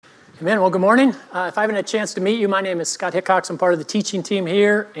Amen. Well, good morning. If I haven't had a chance to meet you, my name is Scott Hickox. I'm part of the teaching team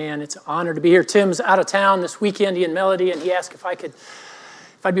here, and it's an honor to be here. Tim's out of town this weekend, he and Melody, and he asked if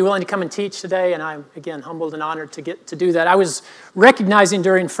I'd be willing to come and teach today, and I'm, again, humbled and honored to get to do that. I was recognizing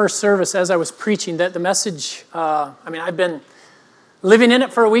during first service as I was preaching that the message, I've been living in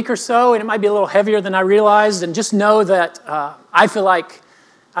it for a week or so, and it might be a little heavier than I realized, and just know that I feel like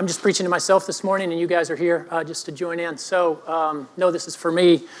I'm just preaching to myself this morning, and you guys are here just to join in. So know this is for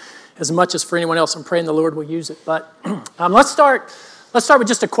me as much as for anyone else. I'm praying the Lord will use it. But let's start with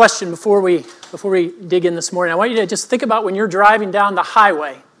just a question before we dig in this morning. I want you to just think about when you're driving down the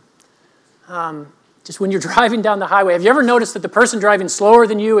highway. Just when you're driving down the highway, have you ever noticed that the person driving slower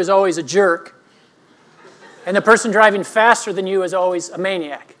than you is always a jerk, and the person driving faster than you is always a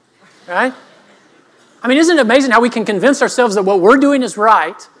maniac, right? I mean, isn't it amazing how we can convince ourselves that what we're doing is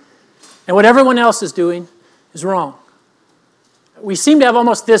right and what everyone else is doing is wrong? We seem to have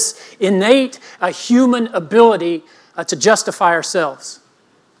almost this innate human ability to justify ourselves.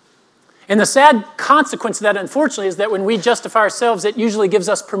 And the sad consequence of that, unfortunately, is that when we justify ourselves, it usually gives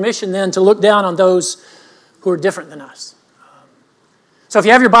us permission then to look down on those who are different than us. So if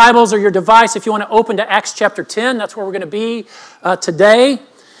you have your Bibles or your device, if you want to open to Acts chapter 10, that's where we're going to be today.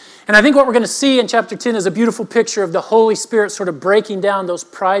 And I think what we're going to see in chapter 10 is a beautiful picture of the Holy Spirit sort of breaking down those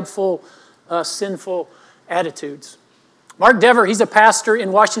prideful, sinful attitudes. Mark Dever, he's a pastor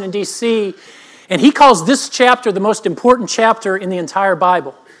in Washington, D.C., and he calls this chapter the most important chapter in the entire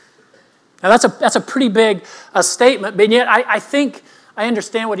Bible. Now, that's a pretty big statement, but yet I think I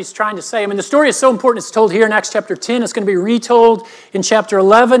understand what he's trying to say. I mean, the story is so important. It's told here in Acts chapter 10. It's going to be retold in chapter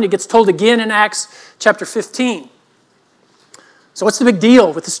 11. It gets told again in Acts chapter 15. So what's the big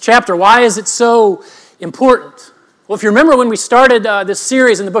deal with this chapter? Why is it so important? Well, if you remember when we started this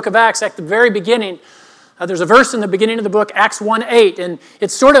series in the book of Acts, at the very beginning, there's a verse in the beginning of the book, Acts 1:8, and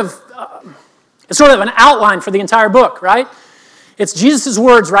it's sort of an outline for the entire book, right? It's Jesus'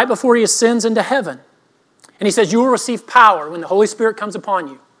 words right before he ascends into heaven. And he says, you will receive power when the Holy Spirit comes upon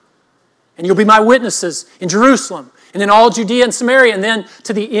you. And you'll be my witnesses in Jerusalem, and in all Judea and Samaria, and then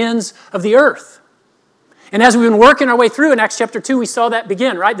to the ends of the earth. And as we've been working our way through in Acts chapter 2, we saw that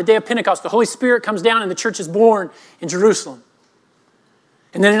begin, right? The day of Pentecost, the Holy Spirit comes down and the church is born in Jerusalem.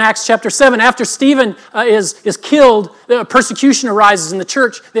 And then in Acts chapter 7, after Stephen is killed, persecution arises and the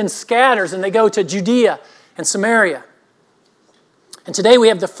church then scatters and they go to Judea and Samaria. And today we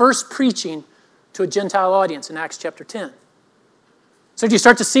have the first preaching to a Gentile audience in Acts chapter 10. So do you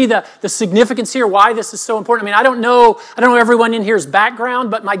start to see the significance here, why this is so important? I mean, I don't know everyone in here's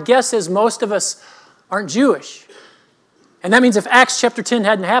background, but my guess is most of us aren't Jewish. And that means if Acts chapter 10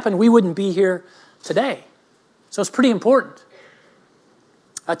 hadn't happened, we wouldn't be here today. So it's pretty important.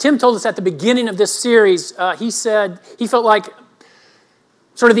 Tim told us at the beginning of this series, he said he felt like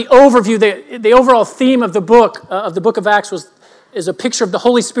sort of the overview, the overall theme of the book of Acts is a picture of the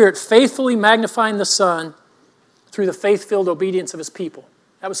Holy Spirit faithfully magnifying the Son through the faith-filled obedience of his people.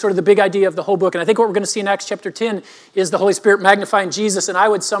 That was sort of the big idea of the whole book. And I think what we're going to see in Acts chapter 10 is the Holy Spirit magnifying Jesus. And I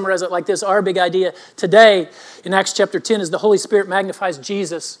would summarize it like this. Our big idea today in Acts chapter 10 is the Holy Spirit magnifies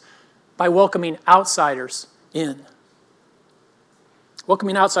Jesus by welcoming outsiders in.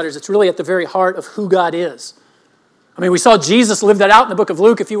 Welcoming outsiders, it's really at the very heart of who God is. I mean, we saw Jesus live that out in the book of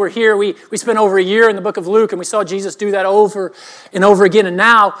Luke. If you were here, we spent over a year in the book of Luke, and we saw Jesus do that over and over again. And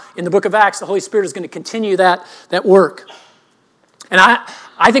now, in the book of Acts, the Holy Spirit is going to continue that work. And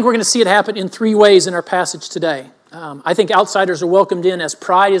I think we're going to see it happen in three ways in our passage today. I think outsiders are welcomed in as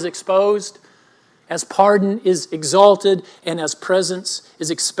pride is exposed, as pardon is exalted, and as presence is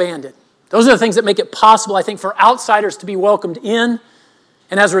expanded. Those are the things that make it possible, I think, for outsiders to be welcomed in.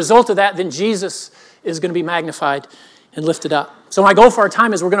 And as a result of that, then Jesus is going to be magnified and lifted up. So my goal for our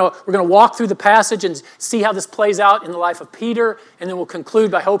time is we're going to walk through the passage and see how this plays out in the life of Peter, and then we'll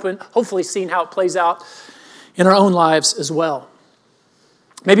conclude by hopefully seeing how it plays out in our own lives as well.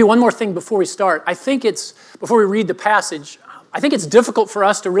 Maybe one more thing before we start. Before we read the passage, I think it's difficult for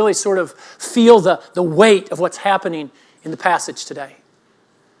us to really sort of feel the weight of what's happening in the passage today.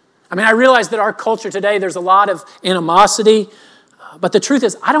 I mean, I realize that our culture today, there's a lot of animosity. But the truth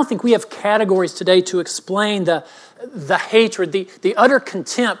is, I don't think we have categories today to explain the hatred, the utter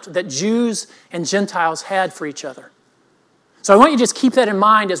contempt that Jews and Gentiles had for each other. So I want you to just keep that in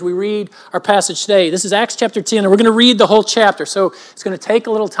mind as we read our passage today. This is Acts chapter 10, and we're going to read the whole chapter. So it's going to take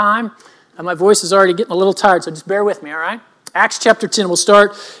a little time, and my voice is already getting a little tired, so just bear with me, all right? Acts chapter 10, we'll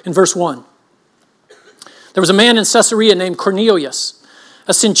start in verse 1. There was a man in Caesarea named Cornelius,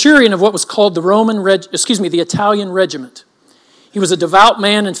 a centurion of what was called the Italian regiment. He was a devout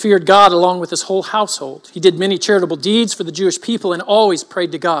man and feared God along with his whole household. He did many charitable deeds for the Jewish people and always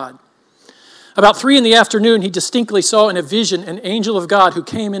prayed to God. About 3 p.m, he distinctly saw in a vision an angel of God who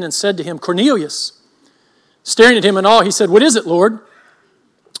came in and said to him, "Cornelius." Staring at him in awe, he said, "What is it, Lord?"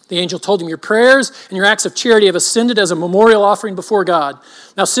 The angel told him, "Your prayers and your acts of charity have ascended as a memorial offering before God.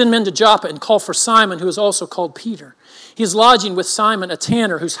 Now send men to Joppa and call for Simon, who is also called Peter. He is lodging with Simon, a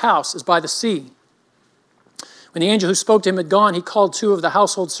tanner, whose house is by the sea." When the angel who spoke to him had gone, he called 2 of the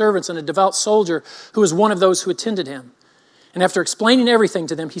household servants and a devout soldier who was one of those who attended him. And after explaining everything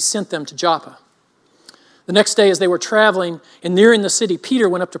to them, he sent them to Joppa. The next day, as they were traveling and nearing the city, Peter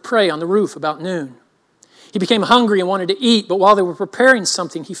went up to pray on the roof about noon. He became hungry and wanted to eat, but while they were preparing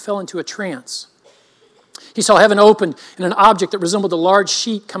something, he fell into a trance. He saw heaven opened and an object that resembled a large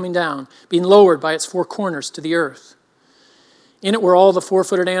sheet coming down, being lowered by its 4 corners to the earth. In it were all the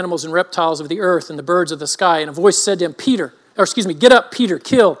 4-footed animals and reptiles of the earth and the birds of the sky. And a voice said to him, "Get up, Peter,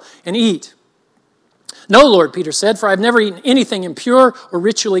 kill and eat." "No, Lord," Peter said, "for I have never eaten anything impure or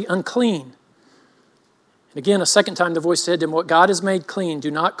ritually unclean." And again, a second time, the voice said to him, "What God has made clean,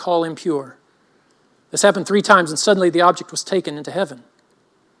 do not call impure." This happened 3 times, and suddenly the object was taken into heaven.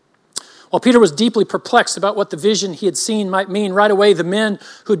 While Peter was deeply perplexed about what the vision he had seen might mean, right away the men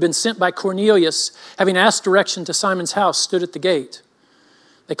who had been sent by Cornelius, having asked direction to Simon's house, stood at the gate.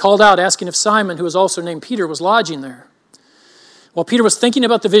 They called out, asking if Simon, who was also named Peter, was lodging there. While Peter was thinking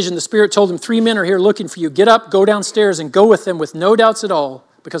about the vision, the Spirit told him, 3 men are here looking for you. Get up, go downstairs, and go with them with no doubts at all,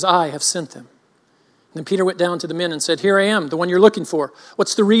 because I have sent them." And then Peter went down to the men and said, "Here I am, the one you're looking for.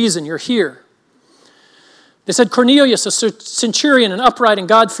 What's the reason you're here?" They said, "Cornelius, a centurion, an upright and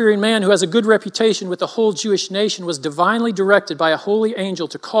God-fearing man who has a good reputation with the whole Jewish nation, was divinely directed by a holy angel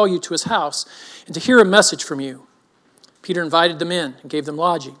to call you to his house and to hear a message from you." Peter invited them in and gave them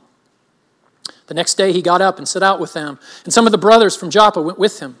lodging. The next day he got up and set out with them, and some of the brothers from Joppa went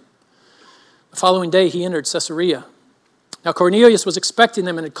with him. The following day he entered Caesarea. Now Cornelius was expecting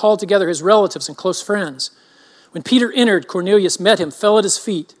them and had called together his relatives and close friends. When Peter entered, Cornelius met him, fell at his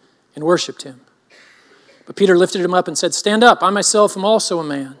feet, and worshipped him. But Peter lifted him up and said, "Stand up, I myself am also a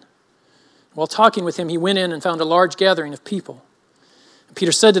man." While talking with him, he went in and found a large gathering of people. And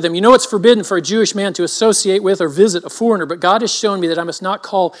Peter said to them, "You know it's forbidden for a Jewish man to associate with or visit a foreigner, but God has shown me that I must not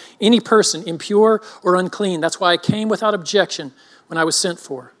call any person impure or unclean. That's why I came without objection when I was sent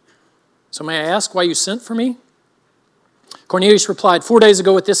for. So may I ask why you sent for me?" Cornelius replied, 4 days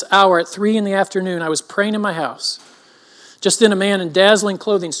ago at this hour at 3 p.m, I was praying in my house. Just then a man in dazzling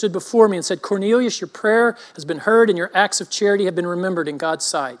clothing stood before me and said, "Cornelius, your prayer has been heard and your acts of charity have been remembered in God's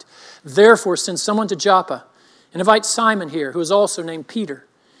sight. Therefore send someone to Joppa and invite Simon here, who is also named Peter.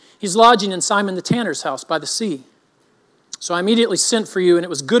 He's lodging in Simon the tanner's house by the sea." So I immediately sent for you, and it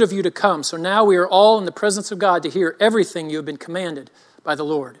was good of you to come. So now we are all in the presence of God to hear everything you have been commanded by the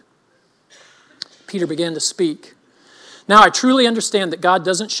Lord. Peter began to speak. "Now I truly understand that God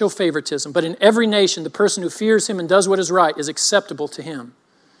doesn't show favoritism, but in every nation the person who fears him and does what is right is acceptable to him.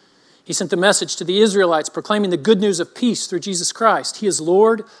 He sent the message to the Israelites proclaiming the good news of peace through Jesus Christ. He is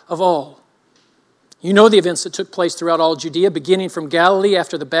Lord of all. You know the events that took place throughout all Judea, beginning from Galilee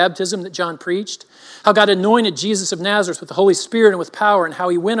after the baptism that John preached, how God anointed Jesus of Nazareth with the Holy Spirit and with power, and how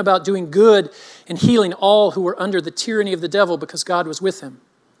he went about doing good and healing all who were under the tyranny of the devil because God was with him.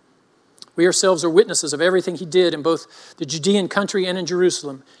 We ourselves are witnesses of everything he did in both the Judean country and in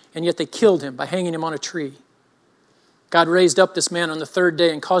Jerusalem, and yet they killed him by hanging him on a tree. God raised up this man on the 3rd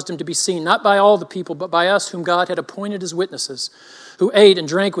day and caused him to be seen, not by all the people, but by us whom God had appointed as witnesses, who ate and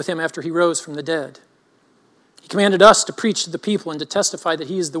drank with him after he rose from the dead. He commanded us to preach to the people and to testify that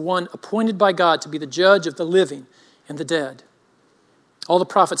he is the one appointed by God to be the judge of the living and the dead. All the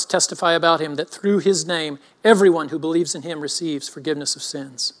prophets testify about him that through his name, everyone who believes in him receives forgiveness of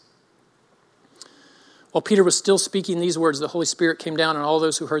sins." While Peter was still speaking these words, the Holy Spirit came down on all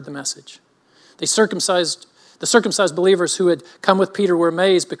those who heard the message. The circumcised believers who had come with Peter were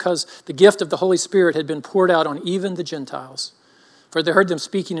amazed because the gift of the Holy Spirit had been poured out on even the Gentiles, for they heard them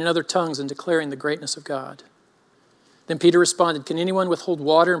speaking in other tongues and declaring the greatness of God. Then Peter responded, "Can anyone withhold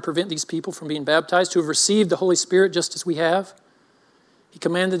water and prevent these people from being baptized who have received the Holy Spirit just as we have?" He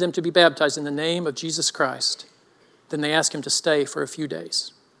commanded them to be baptized in the name of Jesus Christ. Then they asked him to stay for a few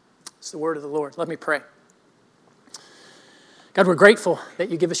days. It's the word of the Lord. Let me pray. God, we're grateful that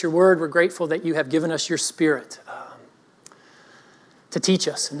you give us your word. We're grateful that you have given us your Spirit to teach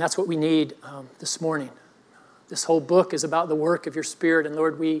us, and that's what we need this morning. This whole book is about the work of your Spirit, and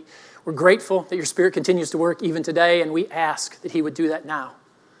Lord, we're grateful that your Spirit continues to work even today, and we ask that he would do that now,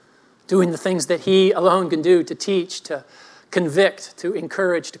 doing the things that he alone can do to teach, to convict, to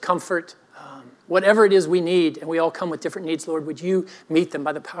encourage, to comfort, whatever it is we need, and we all come with different needs, Lord, would you meet them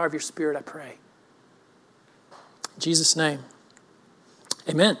by the power of your Spirit, I pray. In Jesus' name.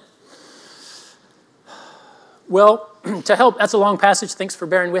 Amen. Well, to help, that's a long passage, thanks for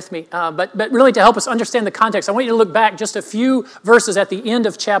bearing with me, but really to help us understand the context, I want you to look back just a few verses at the end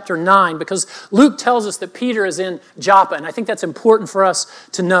of chapter 9, because Luke tells us that Peter is in Joppa, and I think that's important for us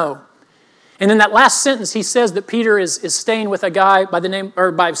to know. And in that last sentence, he says that Peter is staying with a guy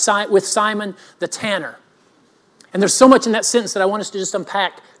with Simon the tanner. And there's so much in that sentence that I want us to just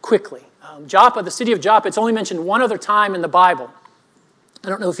unpack quickly. Joppa, the city of Joppa, it's only mentioned one other time in the Bible. I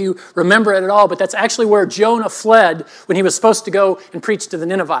don't know if you remember it at all, but that's actually where Jonah fled when he was supposed to go and preach to the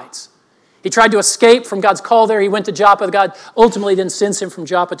Ninevites. He tried to escape from God's call there. He went to Joppa. God ultimately then sends him from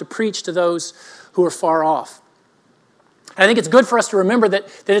Joppa to preach to those who are far off. And I think it's good for us to remember that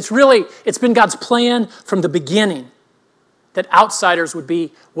it's been God's plan from the beginning that outsiders would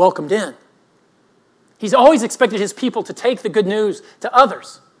be welcomed in. He's always expected his people to take the good news to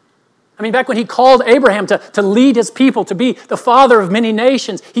others. I mean, back when he called Abraham to lead his people, to be the father of many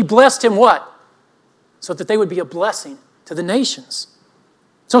nations, he blessed him what? So that they would be a blessing to the nations.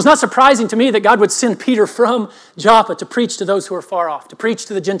 So it's not surprising to me that God would send Peter from Joppa to preach to those who are far off, to preach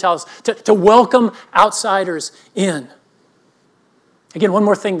to the Gentiles, to welcome outsiders in. Again, one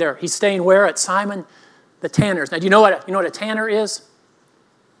more thing there. He's staying where? At Simon the tanner's. Now, do you know what a tanner is?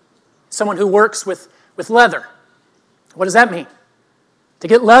 Someone who works with leather. What does that mean? To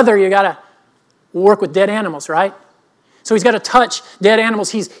get leather, you got to work with dead animals, right? So he's got to touch dead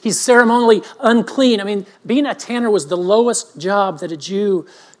animals. He's ceremonially unclean. I mean, being a tanner was the lowest job that a Jew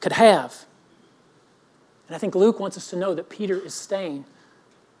could have. And I think Luke wants us to know that Peter is staying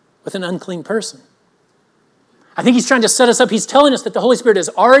with an unclean person. I think he's trying to set us up. He's telling us that the Holy Spirit is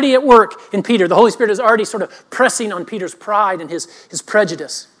already at work in Peter. The Holy Spirit is already sort of pressing on Peter's pride and his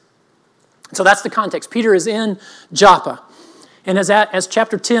prejudice. So that's the context. Peter is in Joppa. And as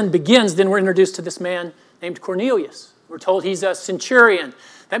chapter 10 begins, then we're introduced to this man named Cornelius. We're told he's a centurion.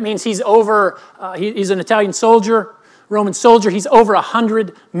 That means he's an Italian soldier, Roman soldier. He's over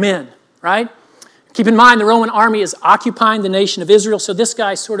 100 men, right? Keep in mind, the Roman army is occupying the nation of Israel, so this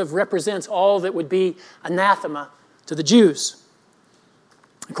guy sort of represents all that would be anathema to the Jews.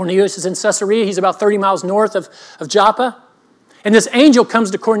 Cornelius is in Caesarea. He's about 30 miles north of Joppa. And this angel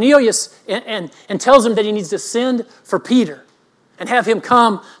comes to Cornelius and tells him that he needs to send for Peter and have him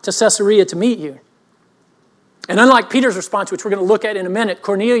come to Caesarea to meet you. And unlike Peter's response, which we're going to look at in a minute,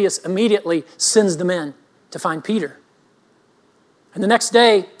 Cornelius immediately sends the men to find Peter. And the next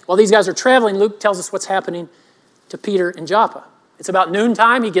day, while these guys are traveling, Luke tells us what's happening to Peter in Joppa. It's about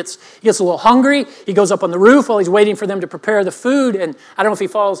noontime. He gets a little hungry. He goes up on the roof while he's waiting for them to prepare the food. And I don't know if he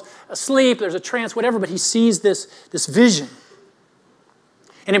falls asleep, there's a trance, whatever, but he sees this vision.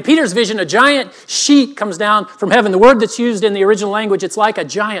 And in Peter's vision, a giant sheet comes down from heaven. The word that's used in the original language, it's like a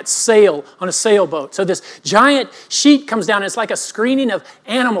giant sail on a sailboat. So this giant sheet comes down, and it's like a screening of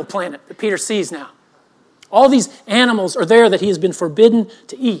Animal Planet that Peter sees now. All these animals are there that he has been forbidden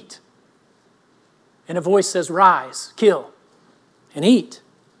to eat. And a voice says, "Rise, kill, and eat."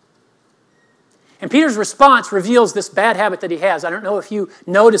 And Peter's response reveals this bad habit that he has. I don't know if you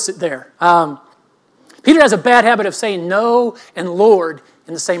notice it there. Peter has a bad habit of saying no and Lord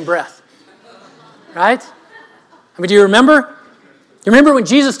in the same breath. Right? I mean, do you remember? You remember when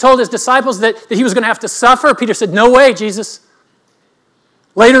Jesus told his disciples that he was going to have to suffer? Peter said, "No way, Jesus."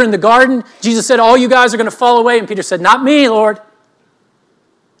 Later in the garden, Jesus said, "All you guys are going to fall away." And Peter said, "Not me, Lord."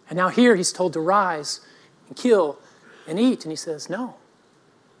 And now here he's told to rise and kill and eat. And he says, "No,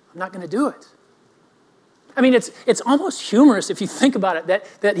 I'm not going to do it." I mean, it's almost humorous if you think about it,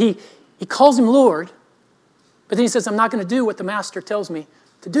 that he calls him Lord, but then he says, "I'm not going to do what the master tells me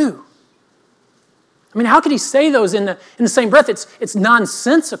to do." I mean, how could he say those in the same breath? It's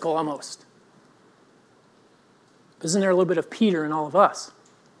nonsensical almost. But isn't there a little bit of Peter in all of us?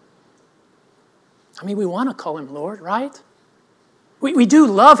 I mean, we want to call him Lord, right? We do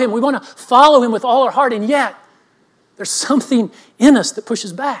love him. We want to follow him with all our heart, and yet there's something in us that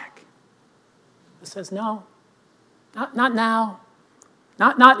pushes back. That says, no, not now,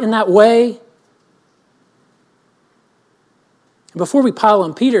 not in that way. And before we pile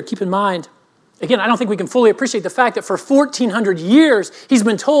on Peter, keep in mind, again, I don't think we can fully appreciate the fact that for 1,400 years, he's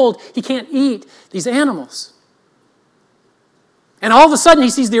been told he can't eat these animals. And all of a sudden,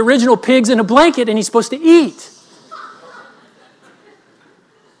 he sees the original pigs in a blanket and he's supposed to eat.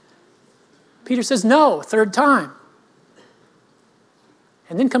 Peter says no, a third time.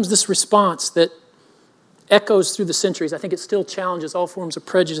 And then comes this response that echoes through the centuries. I think it still challenges all forms of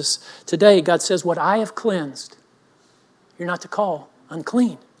prejudice today. God says, "What I have cleansed, you're not to call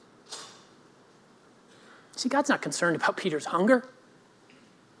unclean." See, God's not concerned about Peter's hunger.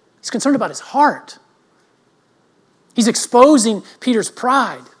 He's concerned about his heart. He's exposing Peter's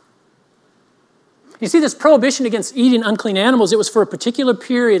pride. You see, this prohibition against eating unclean animals, it was for a particular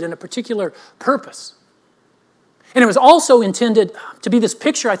period and a particular purpose. And it was also intended to be this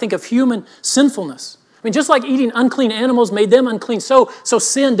picture, I think, of human sinfulness. I mean, just like eating unclean animals made them unclean, so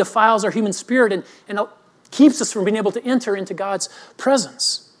sin defiles our human spirit and keeps us from being able to enter into God's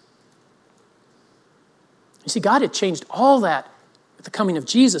presence. You see, God had changed all that with the coming of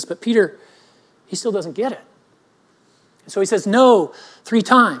Jesus, but Peter, he still doesn't get it. And so he says no 3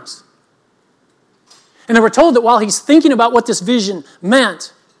 times. And then we're told that while he's thinking about what this vision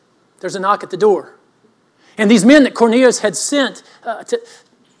meant, there's a knock at the door. And these men that Cornelius had sent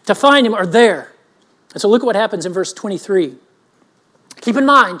to find him are there. And so look at what happens in verse 23. Keep in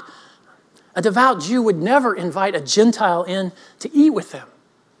mind, a devout Jew would never invite a Gentile in to eat with them.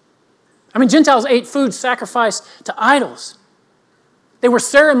 I mean, Gentiles ate food sacrificed to idols. They were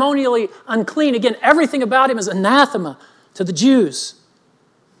ceremonially unclean. Again, everything about him is anathema to the Jews.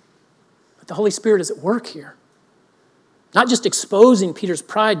 But the Holy Spirit is at work here. Not just exposing Peter's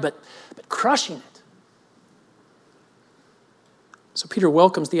pride, but crushing it. So Peter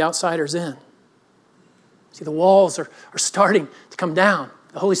welcomes the outsiders in. See, the walls are starting to come down.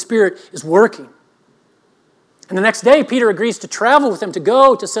 The Holy Spirit is working. And the next day, Peter agrees to travel with them, to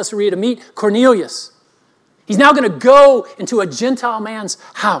go to Caesarea to meet Cornelius. He's now going to go into a Gentile man's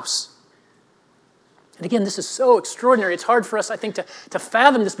house. And again, this is so extraordinary. It's hard for us, I think, to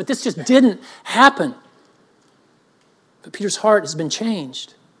fathom this, but this just didn't happen. But Peter's heart has been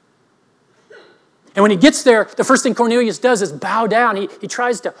changed. And when he gets there, the first thing Cornelius does is bow down. He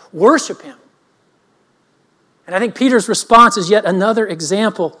tries to worship him. And I think Peter's response is yet another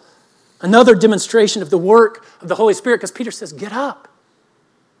example, another demonstration of the work of the Holy Spirit, because Peter says, get up.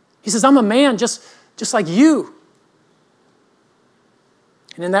 He says, I'm a man just like you.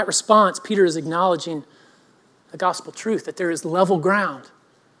 And in that response, Peter is acknowledging the gospel truth, that there is level ground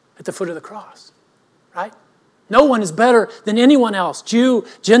at the foot of the cross, right? No one is better than anyone else, Jew,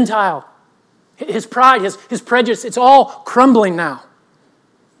 Gentile. His pride, his prejudice, it's all crumbling now.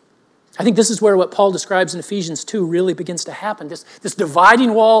 I think this is where what Paul describes in Ephesians 2 really begins to happen, this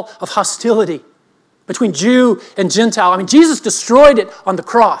dividing wall of hostility between Jew and Gentile. I mean, Jesus destroyed it on the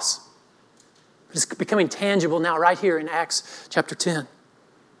cross. It's becoming tangible now right here in Acts chapter 10.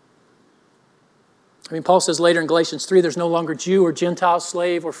 I mean, Paul says later in Galatians 3, there's no longer Jew or Gentile,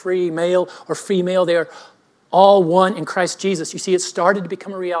 slave or free, male or female. They are all one in Christ Jesus. You see, it started to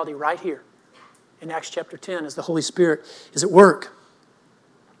become a reality right here in Acts chapter 10 as the Holy Spirit is at work.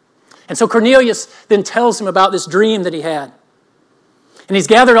 And so Cornelius then tells him about this dream that he had. And he's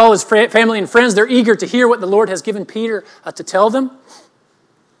gathered all his family and friends. They're eager to hear what the Lord has given Peter to tell them.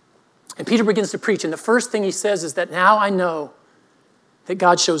 And Peter begins to preach. And the first thing he says is that now I know that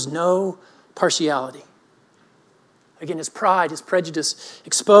God shows no partiality. Again, his pride, his prejudice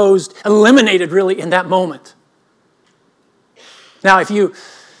exposed, eliminated really in that moment. Now, if you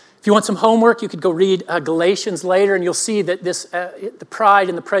want some homework, you could go read Galatians later, and you'll see that the pride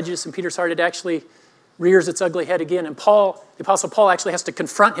and the prejudice in Peter's heart, it actually rears its ugly head again. And Paul, the Apostle Paul, actually has to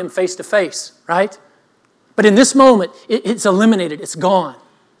confront him face to face, right? But in this moment, it's eliminated. It's gone.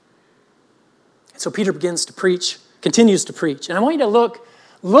 And so Peter begins to preach, continues to preach. And I want you to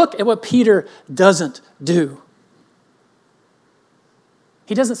look at what Peter doesn't do.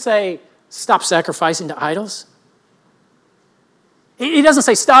 He doesn't say, stop sacrificing to idols. He doesn't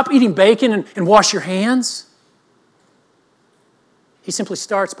say, stop eating bacon and wash your hands. He simply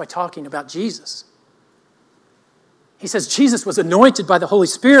starts by talking about Jesus. He says Jesus was anointed by the Holy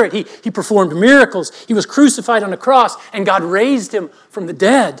Spirit. He performed miracles. He was crucified on a cross, and God raised him from the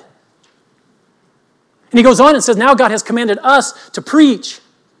dead. And he goes on and says, now God has commanded us to preach.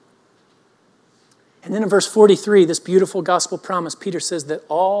 And then in verse 43, this beautiful gospel promise, Peter says that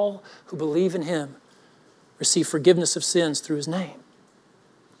all who believe in him receive forgiveness of sins through his name.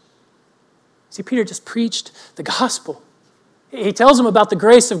 See, Peter just preached the gospel. He tells them about the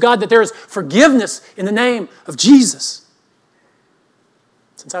grace of God, that there is forgiveness in the name of Jesus.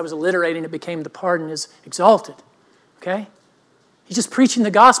 Since I was alliterating, it became the pardon is exalted. Okay? He's just preaching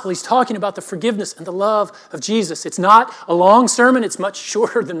the gospel. He's talking about the forgiveness and the love of Jesus. It's not a long sermon. It's much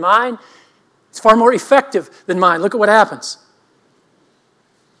shorter than mine. It's far more effective than mine. Look at what happens.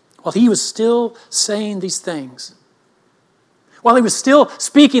 While he was still saying these things, while he was still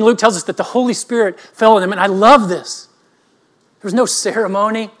speaking, Luke tells us that the Holy Spirit fell on him. And I love this. There was no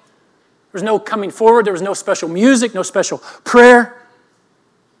ceremony. There was no coming forward. There was no special music, no special prayer.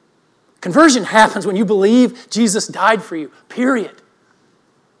 Conversion happens when you believe Jesus died for you, period.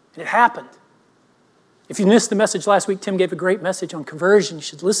 And it happened. If you missed the message last week, Tim gave a great message on conversion. You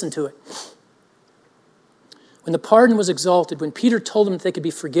should listen to it. when the pardon was exalted, when Peter told them that they could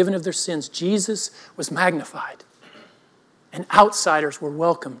be forgiven of their sins, Jesus was magnified and outsiders were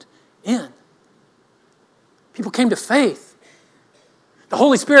welcomed in. People came to faith. The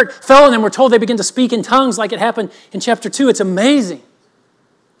Holy Spirit fell on them. We're told they began to speak in tongues like it happened in chapter 2. It's amazing.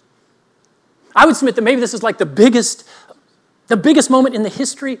 I would submit that maybe this is like the biggest moment in the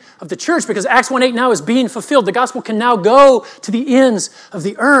history of the church, because Acts 1:8 now is being fulfilled. The gospel can now go to the ends of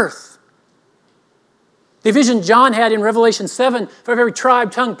the earth. The vision John had in Revelation 7 for every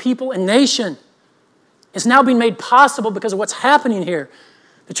tribe, tongue, people, and nation is now being made possible because of what's happening here.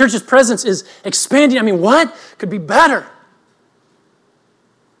 The church's presence is expanding. I mean, what could be better?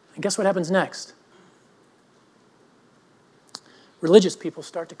 And guess what happens next? Religious people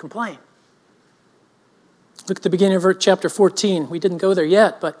start to complain. Look at the beginning of chapter 14. We didn't go there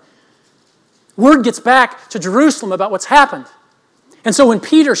yet, but word gets back to Jerusalem about what's happened. And so when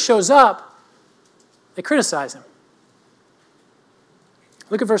Peter shows up, they criticize him.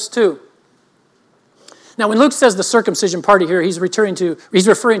 Look at verse 2. Now, when Luke says the circumcision party here, he's referring to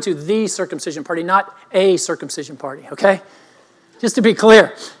the circumcision party, not a circumcision party, okay? Just to be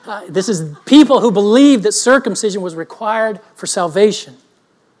clear, this is people who believed that circumcision was required for salvation.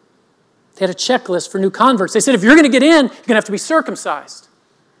 They had a checklist for new converts. They said, if you're going to get in, you're going to have to be circumcised.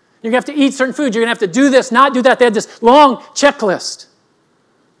 You're going to have to eat certain foods. You're going to have to do this, not do that. They had this long checklist.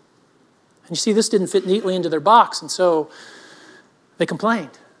 And you see, this didn't fit neatly into their box, and so they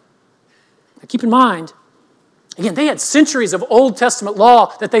complained. Now, keep in mind, again, they had centuries of Old Testament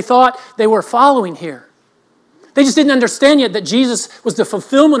law that they thought they were following here. They just didn't understand yet that Jesus was the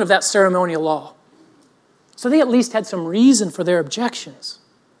fulfillment of that ceremonial law. So they at least had some reason for their objections.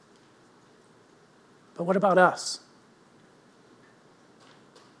 But what about us?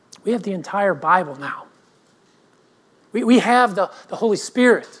 We have the entire Bible now. We have the Holy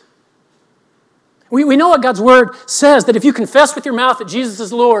Spirit. We know what God's Word says, that if you confess with your mouth that Jesus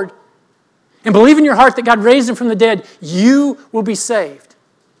is Lord and believe in your heart that God raised Him from the dead, you will be saved.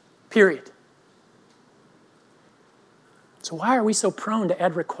 Period. So why are we so prone to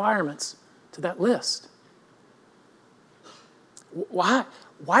add requirements to that list? Why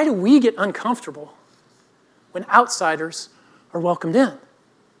do we get uncomfortable when outsiders are welcomed in?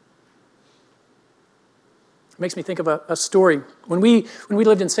 It makes me think of a story. When we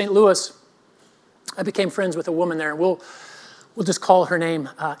lived in St. Louis, I became friends with a woman there. We'll just call her name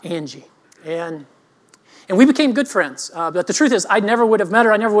Angie. And we became good friends. But the truth is, I never would have met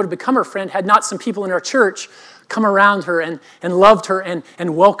her. I never would have become her friend had not some people in our church come around her and loved her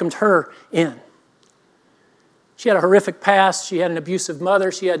and welcomed her in. She had a horrific past. She had an abusive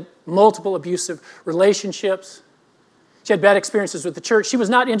mother. She had multiple abusive relationships. She had bad experiences with the church. She was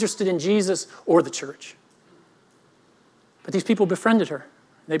not interested in Jesus or the church. But these people befriended her.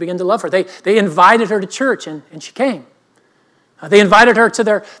 They began to love her. They invited her to church, and she came. They invited her to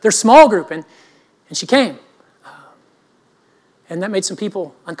their small group, and she came. And that made some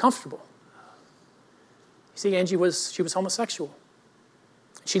people uncomfortable. You see, Angie she was homosexual.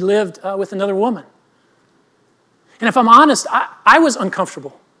 She lived with another woman. And if I'm honest, I was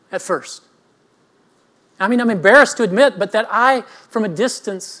uncomfortable at first. I mean, I'm embarrassed to admit, but that I, from a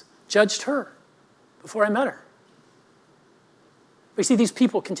distance, judged her before I met her. But you see, these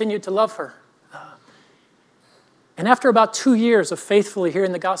people continued to love her. And after about 2 years of faithfully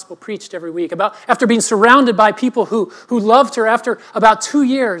hearing the gospel preached every week, after being surrounded by people who loved her, after about 2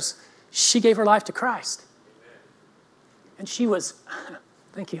 years, she gave her life to Christ. And she was,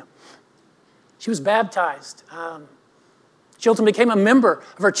 thank you, she was baptized. She ultimately became a member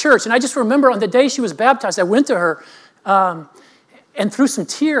of our church. And I just remember on the day she was baptized, I went to her, and through some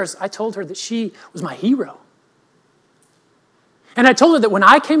tears, I told her that she was my hero. And I told her that when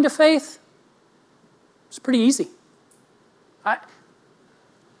I came to faith, it was pretty easy. It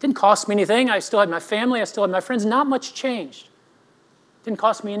didn't cost me anything. I still had my family. I still had my friends. Not much changed. It didn't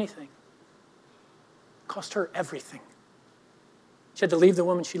cost me anything. It cost her everything. She had to leave the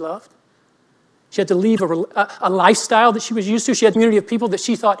woman she loved. She had to leave a lifestyle that she was used to. She had a community of people that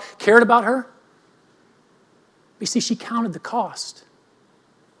she thought cared about her. But you see, she counted the cost.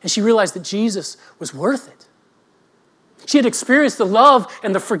 And she realized that Jesus was worth it. She had experienced the love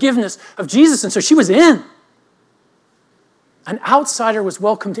and the forgiveness of Jesus, and so she was in. An outsider was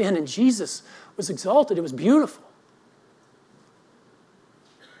welcomed in, and Jesus was exalted. It was beautiful.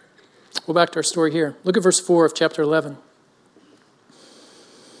 Go back to our story here. Look at verse 4 of chapter 11.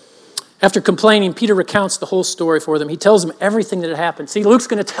 After complaining, Peter recounts the whole story for them. He tells them everything that had happened. See, Luke's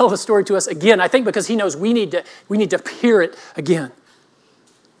going to tell the story to us again, I think because he knows we need to hear it again.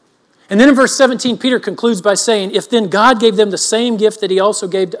 And then in verse 17, Peter concludes by saying, if then God gave them the same gift that he also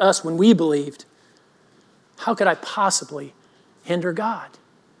gave to us when we believed, how could I possibly hinder God?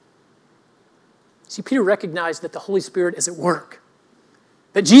 See, Peter recognized that the Holy Spirit is at work,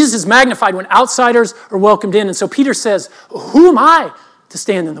 that Jesus is magnified when outsiders are welcomed in. And so Peter says, who am I to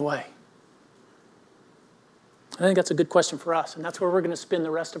stand in the way? I think that's a good question for us, and that's where we're going to spend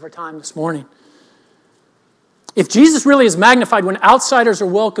the rest of our time this morning. If Jesus really is magnified when outsiders are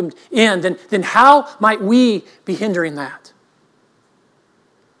welcomed in, then how might we be hindering that?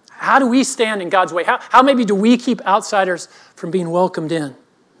 How do we stand in God's way? How maybe do we keep outsiders from being welcomed in?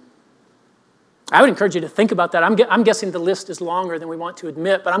 I would encourage you to think about that. I'm guessing the list is longer than we want to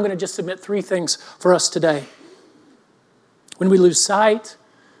admit, but I'm going to just submit 3 things for us today. When we lose sight,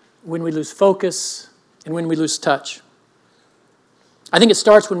 when we lose focus, and when we lose touch. I think it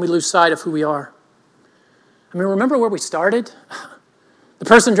starts when we lose sight of who we are. I mean, remember where we started? The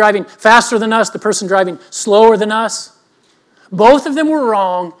person driving faster than us, the person driving slower than us. Both of them were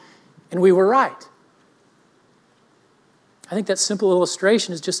wrong, and we were right. I think that simple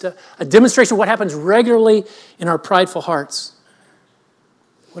illustration is just a demonstration of what happens regularly in our prideful hearts.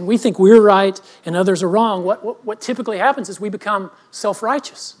 When we think we're right and others are wrong, what typically happens is we become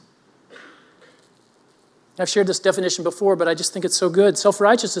self-righteous. I've shared this definition before, but I just think it's so good.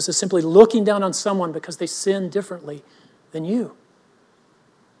 Self-righteousness is simply looking down on someone because they sin differently than you.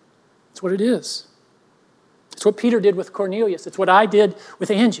 That's what it is. It's what Peter did with Cornelius. It's what I did with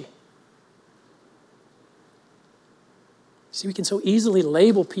Angie. See, we can so easily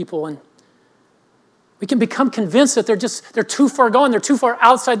label people, and we can become convinced that they're too far gone, they're too far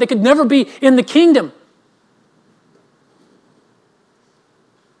outside, they could never be in the kingdom.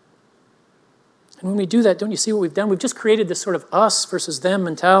 And when we do that, don't you see what we've done? We've just created this sort of us versus them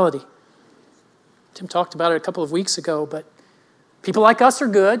mentality. Tim talked about it a couple of weeks ago, but people like us are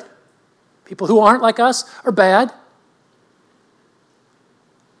good. People who aren't like us are bad.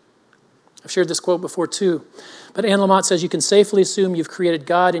 I've shared this quote before too. But Anne Lamott says, you can safely assume you've created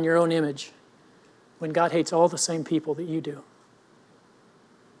God in your own image when God hates all the same people that you do.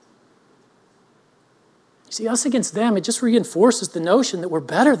 You see, us against them, it just reinforces the notion that we're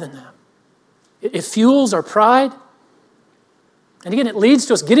better than them. It fuels our pride. And again, it leads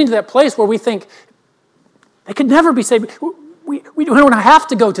to us getting to that place where we think they could never be saved. We don't have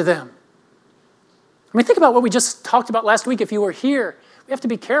to go to them. I mean, think about what we just talked about last week if you were here. We have to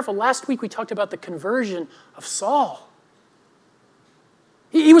be careful. Last week we talked about the conversion of Saul.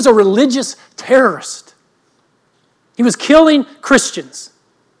 He was a religious terrorist. He was killing Christians.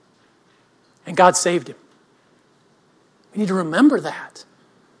 And God saved him. We need to remember that.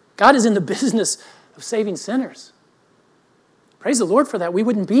 God is in the business of saving sinners. Praise the Lord for that. We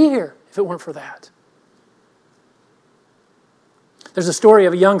wouldn't be here if it weren't for that. There's a story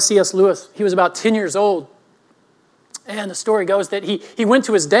of a young C.S. Lewis. He was about 10 years old. And the story goes that he went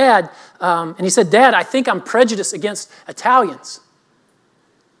to his dad and he said, Dad, I think I'm prejudiced against Italians.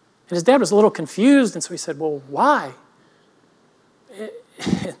 And his dad was a little confused, and so he said, well, why?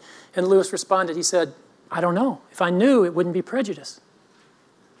 And Lewis responded, he said, I don't know. If I knew, it wouldn't be prejudice.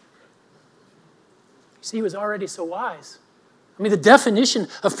 You see, he was already so wise. I mean, the definition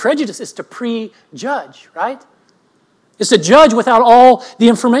of prejudice is to prejudge, right? It's to judge without all the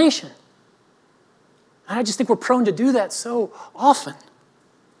information. And I just think we're prone to do that so often.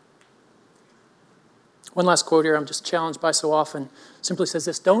 One last quote here I'm just challenged by so often. Simply says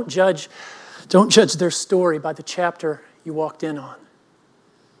this, don't judge their story by the chapter you walked in on.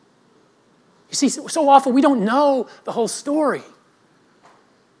 You see, so often we don't know the whole story.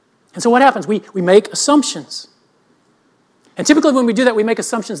 And so what happens? We make assumptions. And typically when we do that, we make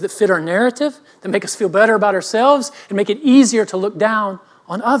assumptions that fit our narrative, that make us feel better about ourselves, and make it easier to look down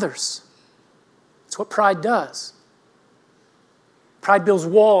on others. That's what pride does. Pride builds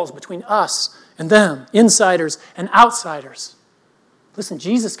walls between us and them, insiders and outsiders. Listen,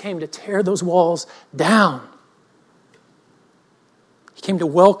 Jesus came to tear those walls down. He came to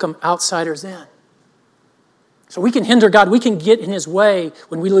welcome outsiders in. So we can hinder God. We can get in His way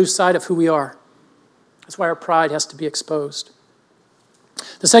when we lose sight of who we are. That's why our pride has to be exposed.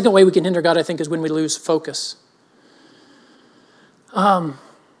 The second way we can hinder God, I think, is when we lose focus.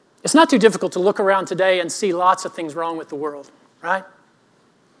 It's not too difficult to look around today and see lots of things wrong with the world, right?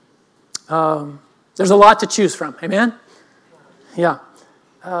 There's a lot to choose from. Amen? Yeah.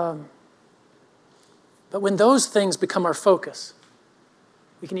 But when those things become our focus,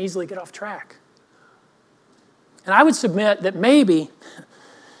 we can easily get off track. And I would submit that maybe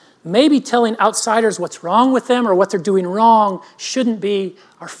telling outsiders what's wrong with them or what they're doing wrong shouldn't be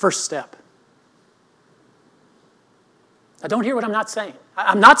our first step. Now, don't hear what I'm not saying.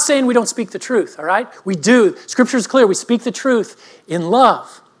 I'm not saying we don't speak the truth, all right? We do. Scripture is clear. We speak the truth in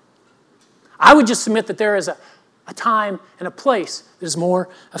love. I would just submit that there is a time and a place that is more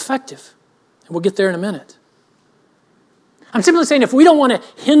effective. And we'll get there in a minute. I'm simply saying if we don't want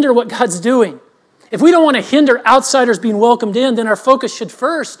to hinder what God's doing, if we don't want to hinder outsiders being welcomed in, then our focus should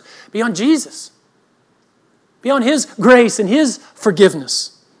first be on Jesus, be on His grace and His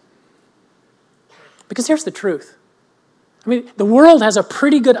forgiveness. Because here's the truth. I mean, the world has a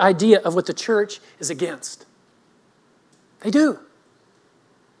pretty good idea of what the church is against. They do.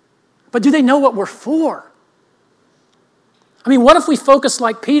 But do they know what we're for? I mean, what if we focus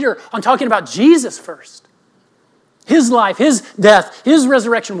like Peter on talking about Jesus first? His life, His death, His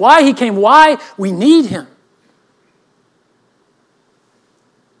resurrection, why He came, why we need Him.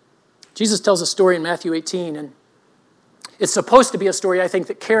 Jesus tells a story in Matthew 18, and it's supposed to be a story, I think,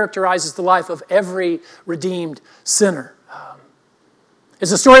 that characterizes the life of every redeemed sinner.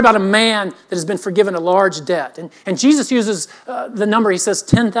 It's a story about a man that has been forgiven a large debt. And Jesus uses the number, he says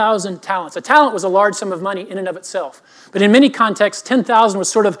 10,000 talents. A talent was a large sum of money in and of itself. But in many contexts, 10,000 was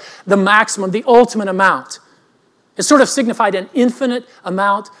sort of the maximum, the ultimate amount. It sort of signified an infinite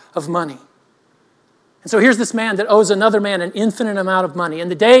amount of money. And so here's this man that owes another man an infinite amount of money. And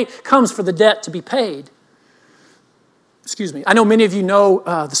the day comes for the debt to be paid. Excuse me. I know many of you know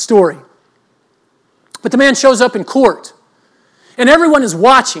the story. But the man shows up in court. And everyone is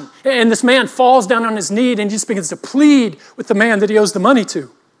watching. And this man falls down on his knee and he just begins to plead with the man that he owes the money to. And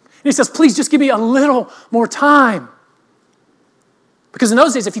he says, please just give me a little more time. Because in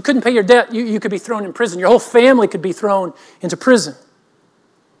those days, if you couldn't pay your debt, you could be thrown in prison. Your whole family could be thrown into prison.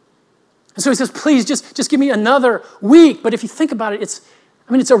 And so he says, please just give me another week. But if you think about it, it's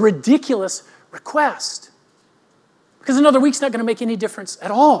a ridiculous request. Because another week's not going to make any difference at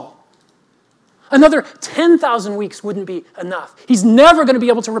all. Another 10,000 weeks wouldn't be enough. He's never going to be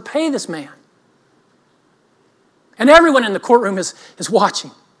able to repay this man. And everyone in the courtroom is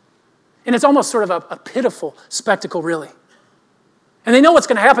watching. And it's almost sort of a pitiful spectacle, really. And they know what's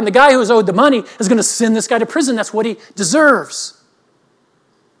going to happen. The guy who is owed the money is going to send this guy to prison. That's what he deserves.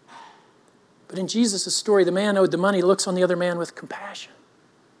 But in Jesus' story, the man owed the money looks on the other man with compassion.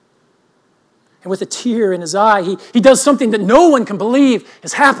 And with a tear in his eye, he does something that no one can believe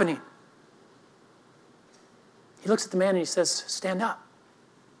is happening. He looks at the man and he says, stand up.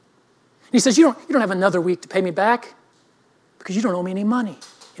 And he says, you don't have another week to pay me back because you don't owe me any money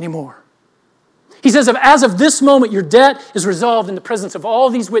anymore. He says, as of this moment, your debt is resolved in the presence of all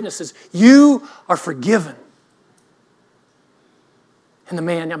these witnesses. You are forgiven. And the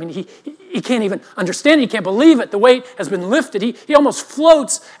man, he can't even understand it. He can't believe it. The weight has been lifted. He almost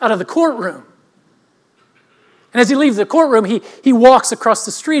floats out of the courtroom. And as he leaves the courtroom, he walks across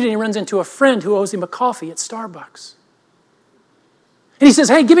the street and he runs into a friend who owes him a coffee at Starbucks. And he says,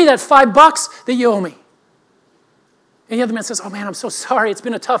 hey, give me that $5 that you owe me. And the other man says, oh man, I'm so sorry. It's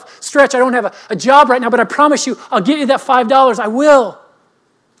been a tough stretch. I don't have a job right now, but I promise you, I'll give you that $5. I will.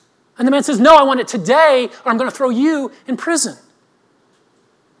 And the man says, no, I want it today or I'm going to throw you in prison.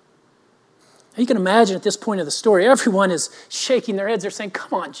 Now you can imagine at this point of the story, everyone is shaking their heads. They're saying,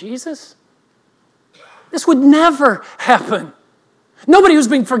 come on, Jesus. This would never happen. Nobody who's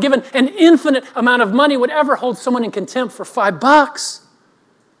being forgiven an infinite amount of money would ever hold someone in contempt for $5.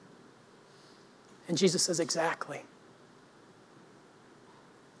 And Jesus says, exactly.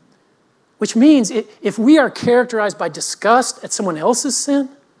 Which means if we are characterized by disgust at someone else's sin,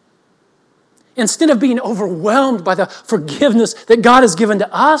 instead of being overwhelmed by the forgiveness that God has given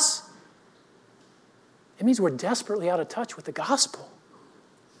to us, it means we're desperately out of touch with the gospel.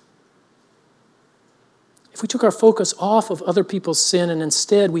 If we took our focus off of other people's sin and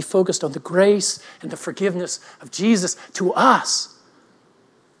instead we focused on the grace and the forgiveness of Jesus to us,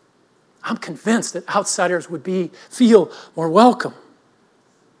 I'm convinced that outsiders would feel more welcome.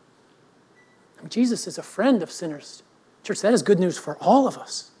 Jesus is a friend of sinners. Church, that is good news for all of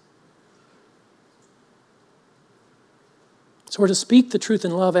us. So we're to speak the truth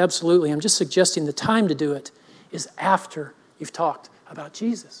in love, absolutely. I'm just suggesting the time to do it is after you've talked about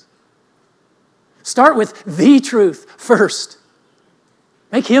Jesus. Start with the truth first.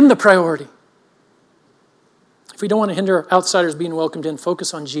 Make Him the priority. If we don't want to hinder outsiders being welcomed in,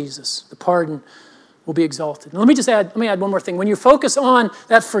 focus on Jesus. The pardon will be exalted. Now, let me add one more thing. When you focus on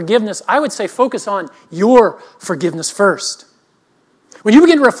that forgiveness, I would say focus on your forgiveness first. When you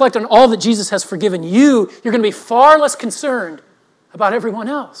begin to reflect on all that Jesus has forgiven you, you're going to be far less concerned about everyone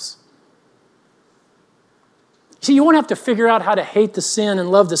else. See, you won't have to figure out how to hate the sin and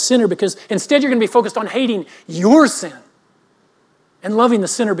love the sinner because instead you're going to be focused on hating your sin. And loving the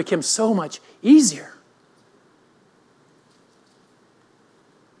sinner becomes so much easier.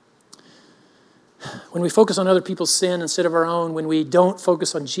 When we focus on other people's sin instead of our own, when we don't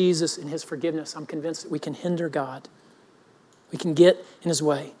focus on Jesus and his forgiveness, I'm convinced that we can hinder God. We can get in his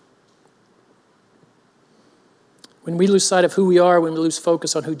way. When we lose sight of who we are, when we lose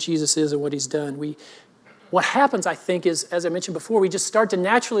focus on who Jesus is and what he's done, what happens, I think, is, as I mentioned before, we just start to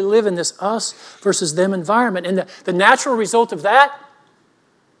naturally live in this us versus them environment. And the natural result of that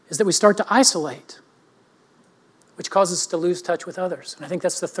is that we start to isolate, which causes us to lose touch with others. And I think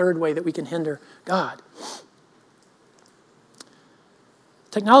that's the third way that we can hinder God.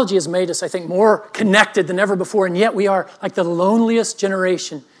 Technology has made us, I think, more connected than ever before, and yet we are like the loneliest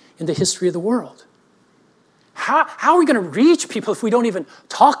generation in the history of the world. How are we going to reach people if we don't even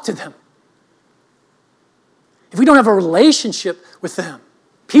talk to them? If we don't have a relationship with them?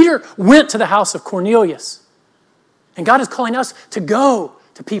 Peter went to the house of Cornelius, and God is calling us to go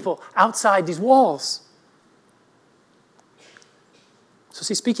to people outside these walls. So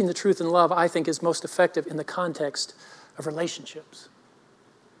see, speaking the truth in love, I think, is most effective in the context of relationships.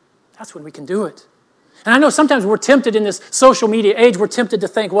 That's when we can do it. And I know sometimes we're tempted in this social media age, we're tempted to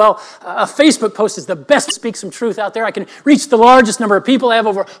think, well, a Facebook post is the best to speak some truth out there. I can reach the largest number of people. I have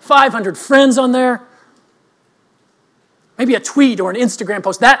over 500 friends on there. Maybe a tweet or an Instagram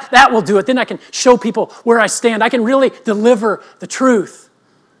post, that will do it. Then I can show people where I stand. I can really deliver the truth.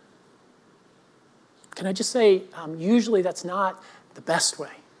 Can I just say, usually that's not the best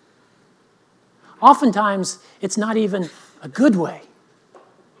way. Oftentimes, it's not even a good way.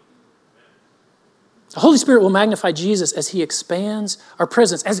 The Holy Spirit will magnify Jesus as he expands our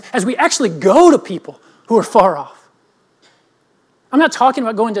presence, as we actually go to people who are far off. I'm not talking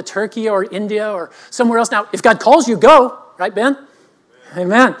about going to Turkey or India or somewhere else. Now, if God calls you, go. Right, Ben?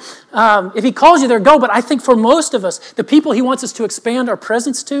 Amen. If he calls you there, go. But I think for most of us, the people he wants us to expand our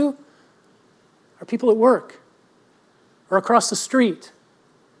presence to are people at work or across the street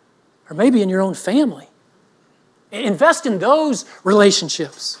or maybe in your own family. Invest in those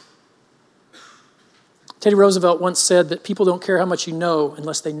relationships. Teddy Roosevelt once said that people don't care how much you know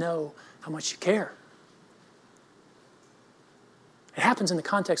unless they know how much you care. It happens in the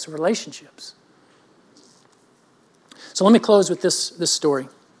context of relationships. So let me close with this story.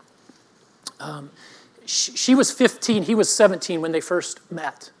 She was 15, he was 17 when they first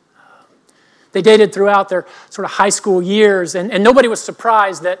met. They dated throughout their sort of high school years, and nobody was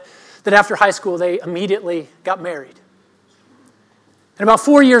surprised that after high school they immediately got married. And about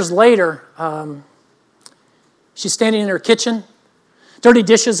 4 years later, she's standing in her kitchen. Dirty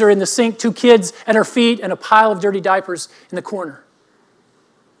dishes are in the sink, 2 kids at her feet, and a pile of dirty diapers in the corner.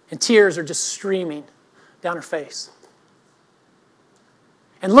 And tears are just streaming down her face.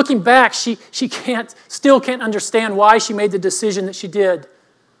 And looking back, she still can't understand why she made the decision that she did.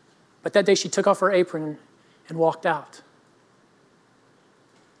 But that day she took off her apron and walked out.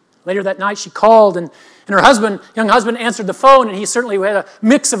 Later that night she called, and her young husband answered the phone, and he certainly had a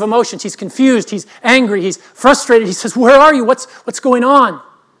mix of emotions. He's confused, he's angry, he's frustrated. He says, "Where are you? What's going on?"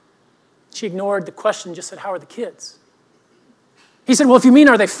 She ignored the question and just said, "How are the kids?" He said, "Well, if you mean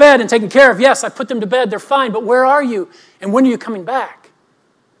are they fed and taken care of, yes, I put them to bed, they're fine, but where are you? And when are you coming back?"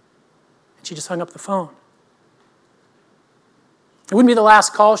 And she just hung up the phone. It wouldn't be the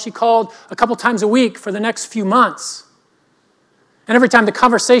last call. She called a couple times a week for the next few months. And every time the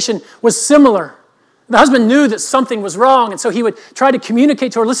conversation was similar. The husband knew that something was wrong, and so he would try to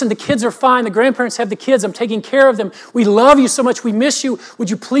communicate to her, "Listen, the kids are fine. The grandparents have the kids. I'm taking care of them. We love you so much. We miss you. Would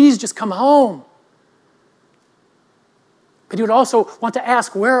you please just come home?" But he would also want to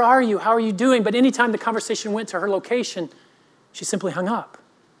ask, "Where are you? How are you doing?" But anytime the conversation went to her location, she simply hung up.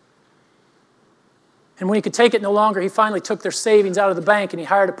 And when he could take it no longer, he finally took their savings out of the bank and he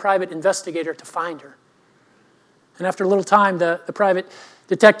hired a private investigator to find her. And after a little time, the private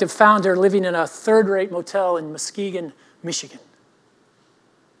detective found her living in a third-rate motel in Muskegon, Michigan.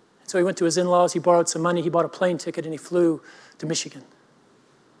 And so he went to his in-laws, he borrowed some money, he bought a plane ticket, and he flew to Michigan.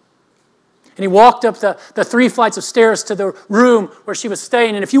 And he walked up the 3 flights of stairs to the room where she was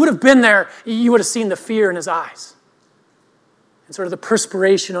staying. And if you would have been there, you would have seen the fear in his eyes. And sort of the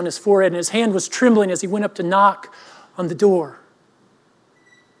perspiration on his forehead, and his hand was trembling as he went up to knock on the door.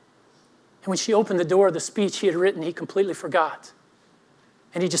 And when she opened the door, the speech he had written, he completely forgot.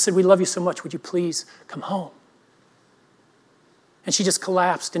 And he just said, "We love you so much, would you please come home?" And she just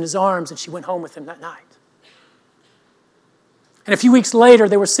collapsed in his arms, and she went home with him that night. And a few weeks later,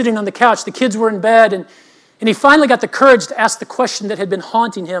 they were sitting on the couch, the kids were in bed, and he finally got the courage to ask the question that had been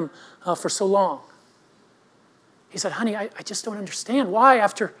haunting him for so long. He said, "Honey, I just don't understand. Why,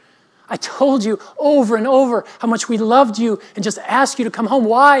 after I told you over and over how much we loved you and just asked you to come home,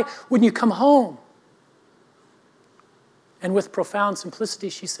 why wouldn't you come home?" And with profound simplicity,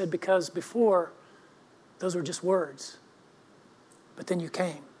 she said, "Because before Those were just words. But then you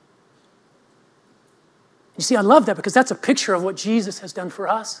came. You see, I love that because that's a picture of what Jesus has done for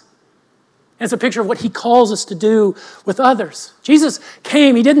us. And it's a picture of what he calls us to do with others. Jesus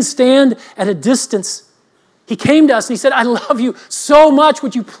came. He didn't stand at a distance. He came to us and he said, I love you so much.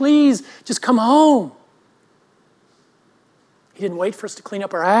 Would you please just come home? He didn't wait for us to clean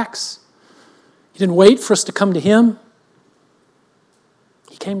up our acts. He didn't wait for us to come to him.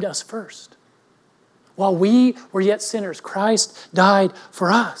 He came to us first. While we were yet sinners, Christ died for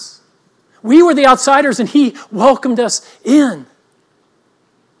us. We were the outsiders and he welcomed us in.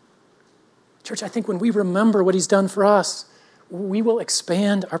 Church, I think when we remember what he's done for us, we will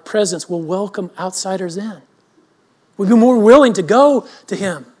expand our presence. We'll welcome outsiders in. We'll be more willing to go to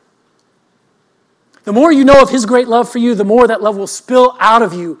him. The more you know of his great love for you, the more that love will spill out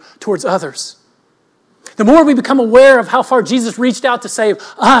of you towards others. The more we become aware of how far Jesus reached out to save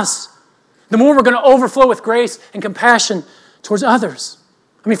us, the more we're going to overflow with grace and compassion towards others.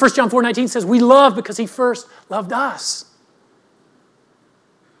 1 John 4:19 says, we love because he first loved us.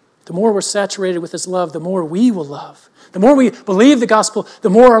 The more we're saturated with his love, the more we will love. The more we believe the gospel, the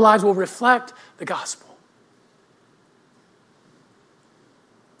more our lives will reflect the gospel.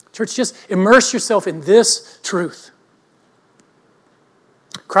 Church, just immerse yourself in this truth.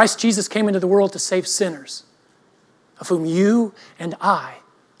 Christ Jesus came into the world to save sinners, of whom you and I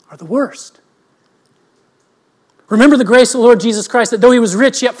are the worst. Remember the grace of the Lord Jesus Christ, that though he was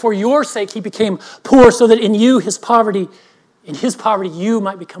rich, yet for your sake he became poor, so that in his poverty, you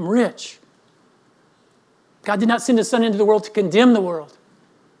might become rich. God did not send his Son into the world to condemn the world,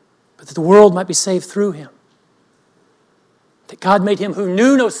 but that the world might be saved through him. That God made him who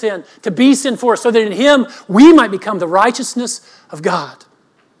knew no sin to be sin for us, so that in him we might become the righteousness of God.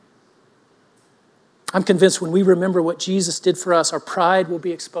 I'm convinced when we remember what Jesus did for us, our pride will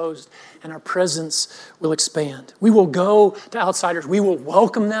be exposed and our presence will expand. We will go to outsiders. We will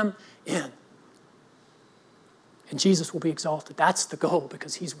welcome them in. And Jesus will be exalted. That's the goal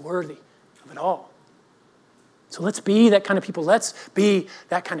because he's worthy of it all. So let's be that kind of people. Let's be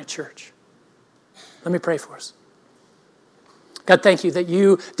that kind of church. Let me pray for us. God, thank you that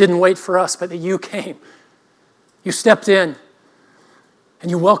you didn't wait for us, but that you came. You stepped in and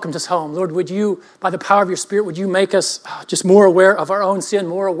you welcomed us home. Lord, would you, by the power of your Spirit, would you make us just more aware of our own sin,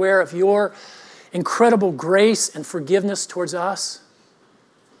 more aware of your incredible grace and forgiveness towards us?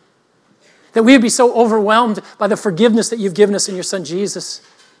 That we would be so overwhelmed by the forgiveness that you've given us in your Son, Jesus,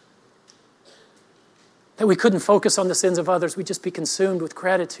 that we couldn't focus on the sins of others. We'd just be consumed with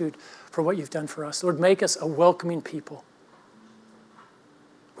gratitude for what you've done for us. Lord, make us a welcoming people.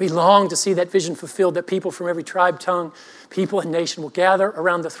 We long to see that vision fulfilled, that people from every tribe, tongue, people, and nation will gather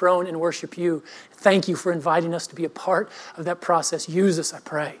around the throne and worship you. Thank you for inviting us to be a part of that process. Use us, I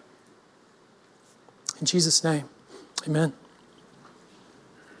pray. In Jesus' name, amen.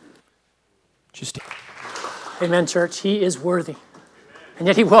 Amen, church. He is worthy. And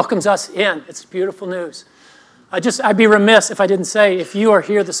yet he welcomes us in. It's beautiful news. I'd be remiss if I didn't say, if you are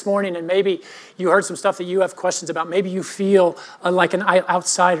here this morning and maybe you heard some stuff that you have questions about, maybe you feel like an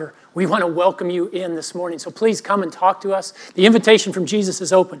outsider, we want to welcome you in this morning. So please come and talk to us. The invitation from Jesus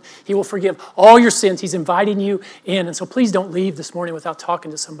is open. He will forgive all your sins. He's inviting you in. And so please don't leave this morning without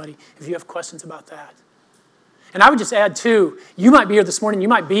talking to somebody if you have questions about that. And I would just add too, you might be here this morning, you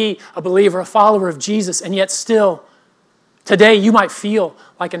might be a believer, a follower of Jesus, and yet still, today you might feel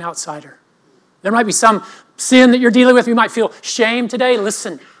like an outsider. There might be some sin that you're dealing with. You might feel shame today.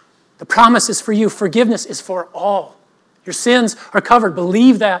 Listen, the promise is for you. Forgiveness is for all. Your sins are covered.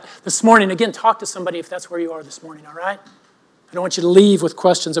 Believe that this morning. Again, talk to somebody if that's where you are this morning, all right? I don't want you to leave with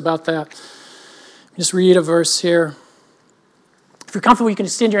questions about that. Just read a verse here. If you're comfortable, you can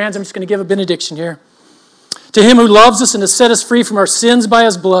extend your hands. I'm just going to give a benediction here. To him who loves us and has set us free from our sins by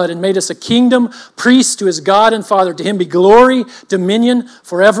his blood and made us a kingdom, priest to his God and Father, to him be glory, dominion,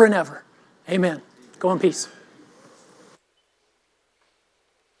 forever and ever. Amen. Go in peace.